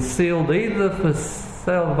people have been sealed either for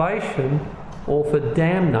salvation or for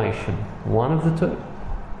damnation. One of the two.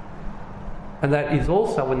 And that is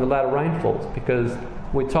also when the latter rain falls, because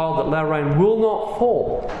we're told that latter rain will not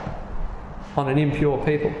fall on an impure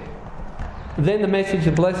people. Then the message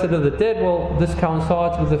of blessed are the dead, well, this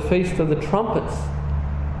coincides with the Feast of the Trumpets,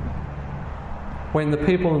 when the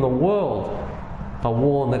people in the world are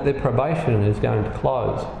warned that their probation is going to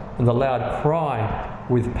close, and the loud cry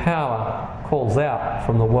with power calls out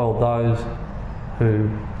from the world those who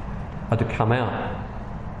are to come out.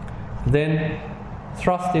 Then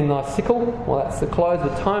thrust in thy sickle, well, that's the close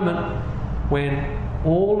of atonement, when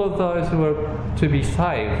all of those who are to be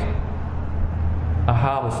saved are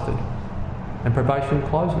harvested and probation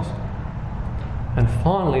closes. And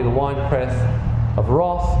finally, the winepress of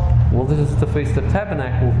wrath, well, this is the Feast of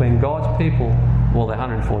Tabernacles, when God's people, well, they're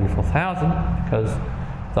 144,000, because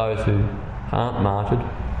those who aren't martyred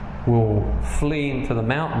will flee into the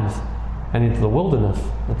mountains and into the wilderness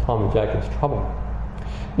at the time of Jacob's trouble.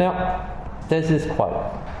 Now, there's this quote,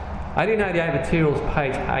 1888 Materials,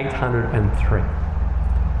 page 803.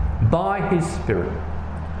 By His Spirit,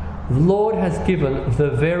 the Lord has given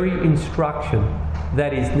the very instruction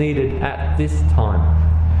that is needed at this time.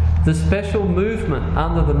 The special movement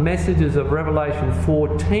under the messages of Revelation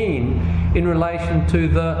 14 in relation to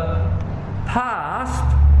the past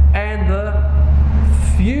and the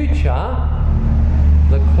future,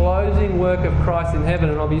 the closing work of Christ in heaven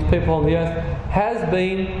and of His people on the earth, has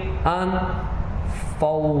been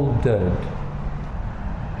unfolded.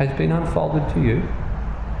 Has been unfolded to you.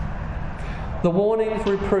 The warnings,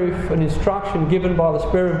 reproof and instruction given by the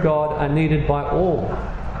Spirit of God are needed by all.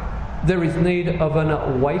 There is need of an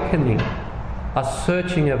awakening, a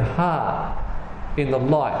searching of heart in the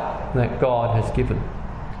light that God has given.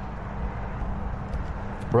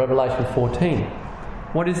 Revelation 14.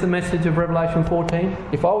 What is the message of Revelation 14?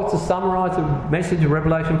 If I was to summarise the message of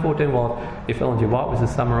Revelation 14, well, if Ellen G. White was to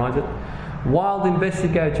summarise it, while the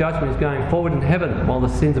investigative judgment is going forward in heaven, while the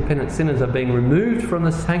sins of penitent sinners are being removed from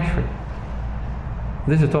the sanctuary.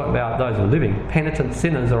 This is talking about those who are living. Penitent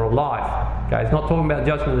sinners are alive. Okay, it's not talking about the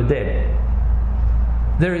judgment of the dead.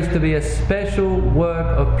 There is to be a special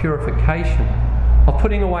work of purification, of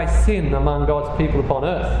putting away sin among God's people upon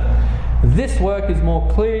earth. This work is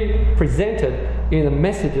more clearly presented in the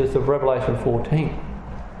messages of Revelation 14.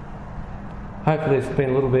 Hopefully it's been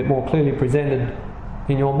a little bit more clearly presented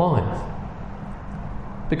in your minds.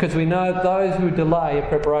 Because we know that those who delay in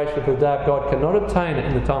preparation for the day of God cannot obtain it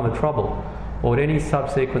in the time of trouble or at any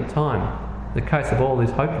subsequent time. The case of all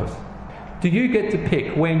is hopeless. Do you get to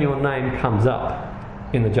pick when your name comes up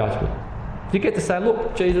in the judgment? Do you get to say,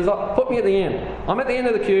 look, Jesus, put me at the end. I'm at the end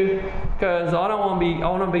of the queue because I want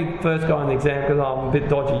to be the first guy in the exam because I'm a bit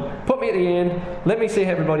dodgy. Put me at the end. Let me see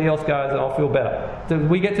how everybody else goes and I'll feel better. Do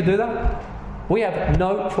we get to do that? We have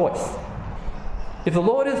no choice. If the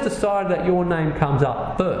Lord has decided that your name comes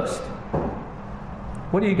up first,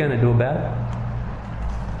 what are you going to do about it?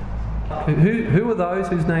 Who are those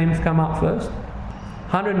whose names come up first?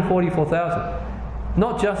 144,000.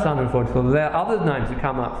 Not just 144,000. There are other names that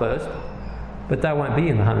come up first, but they won't be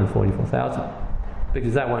in the 144,000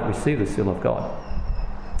 because they won't receive the seal of God.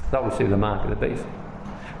 They'll receive the mark of the beast.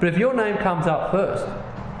 But if your name comes up first,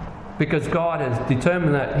 because God has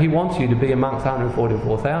determined that He wants you to be amongst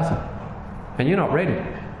 144,000, and you're not ready,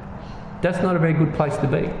 that's not a very good place to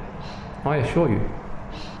be, I assure you.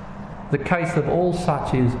 The case of all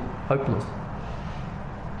such is hopeless.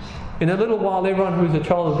 In a little while, everyone who is a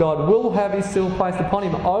child of God will have his seal placed upon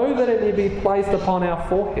him. Oh, that it may be placed upon our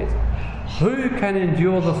foreheads. Who can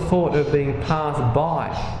endure the thought of being passed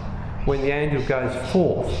by when the angel goes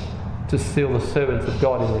forth to seal the servants of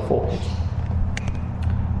God in their foreheads?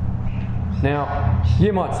 Now,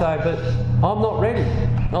 you might say, but I'm not ready.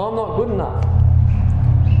 I'm not good enough.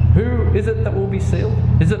 Who is it that will be sealed?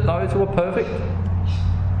 Is it those who are perfect?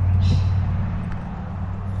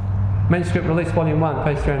 Manuscript Release Volume 1,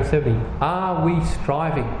 page 370. Are we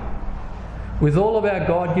striving with all of our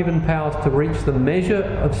God-given powers to reach the measure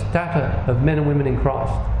of stature of men and women in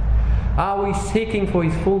Christ? Are we seeking for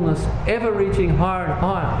His fullness, ever reaching higher and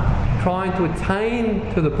higher, trying to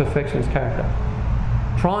attain to the perfection of His character?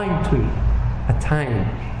 Trying to attain.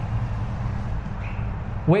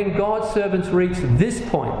 When God's servants reach this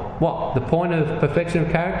point, what? The point of perfection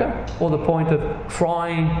of character, or the point of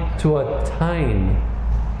trying to attain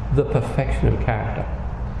the perfection of character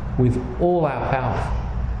with all our powers,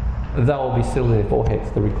 they will be sealed in their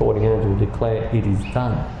foreheads. The recording angel will declare, it is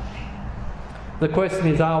done. The question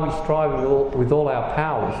is, are we striving with all our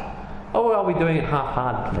powers, or are we doing it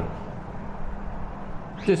half-heartedly?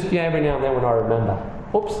 Just every now and then when I remember,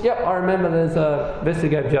 oops, yep, I remember there's a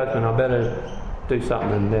investigative judgment, I better do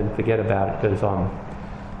something, and then forget about it because I'm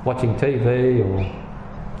watching TV or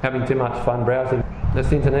having too much fun browsing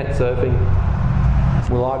this internet surfing.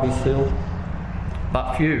 Will I be sealed?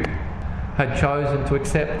 But few had chosen to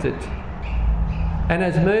accept it. And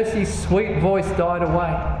as mercy's sweet voice died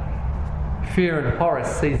away, fear and horror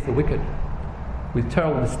seized the wicked. With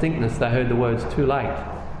terrible distinctness they heard the words, too late,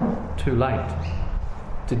 too late.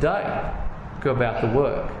 Today, go about the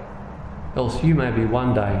work, else you may be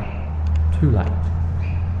one day too late.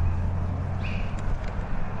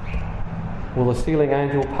 Will the sealing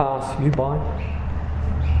angel pass you by?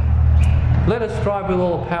 Let us strive with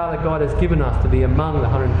all the power that God has given us to be among the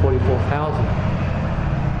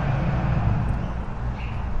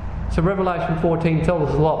 144,000. So Revelation 14 tells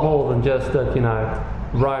us a lot more than just that,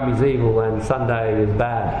 Rome is evil and Sunday is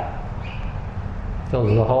bad. It tells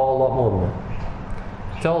us a whole lot more than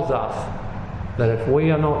that. It tells us that if we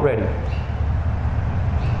are not ready,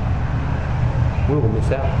 we will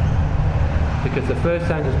miss out. Because the first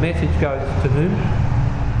angel's message goes to whom?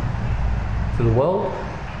 To the world?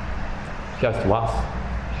 Goes to us.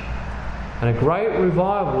 And a great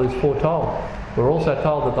revival is foretold. We're also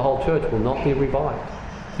told that the whole church will not be revived.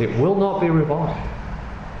 It will not be revived.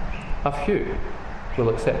 A few will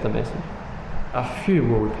accept the message. A few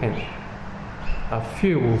will repent. A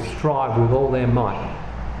few will strive with all their might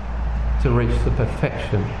to reach the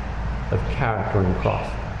perfection of character in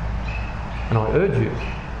Christ. And I urge you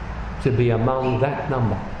to be among that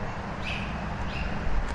number.